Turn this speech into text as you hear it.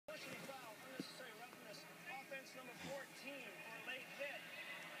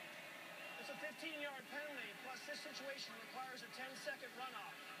15-yard penalty, plus this situation requires a 10-second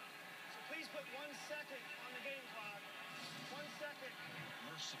runoff. So please put 1 second on the game clock. 1 second.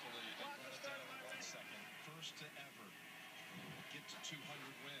 Mercifully, they brought it down to 1 second. First to ever get to 200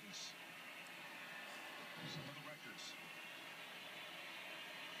 wins. Some of the records.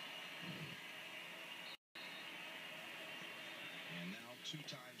 And now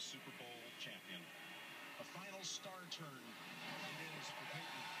two-time Super Bowl champion. A final star turn it is for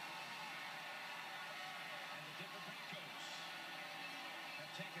Peyton. And the Denver Broncos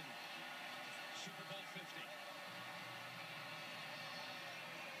have taken Super Bowl 50.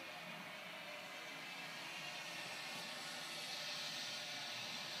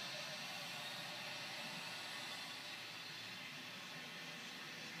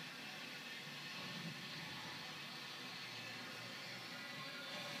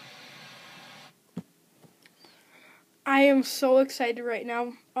 I am so excited right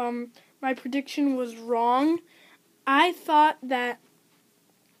now. My prediction was wrong. I thought that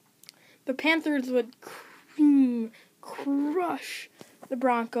the Panthers would crush the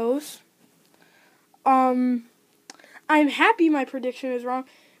Broncos. I'm happy my prediction is wrong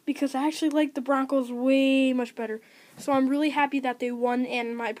because I actually like the Broncos way much better. So I'm really happy that they won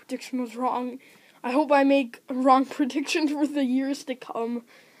and my prediction was wrong. I hope I make wrong predictions for the years to come.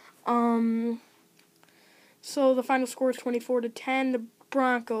 So the final score is 24-10. The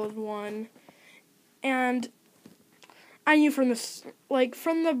Broncos won, and I knew from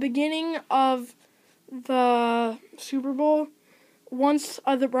the beginning of the Super Bowl, once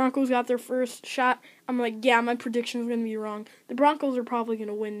the Broncos got their first shot, I'm like, yeah, my prediction is gonna be wrong. The Broncos are probably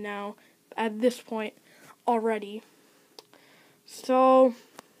gonna win now at this point already. So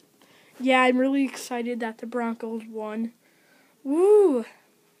yeah, I'm really excited that the Broncos won. Woo!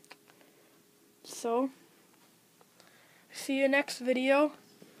 So. See you next video.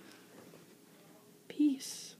 Peace.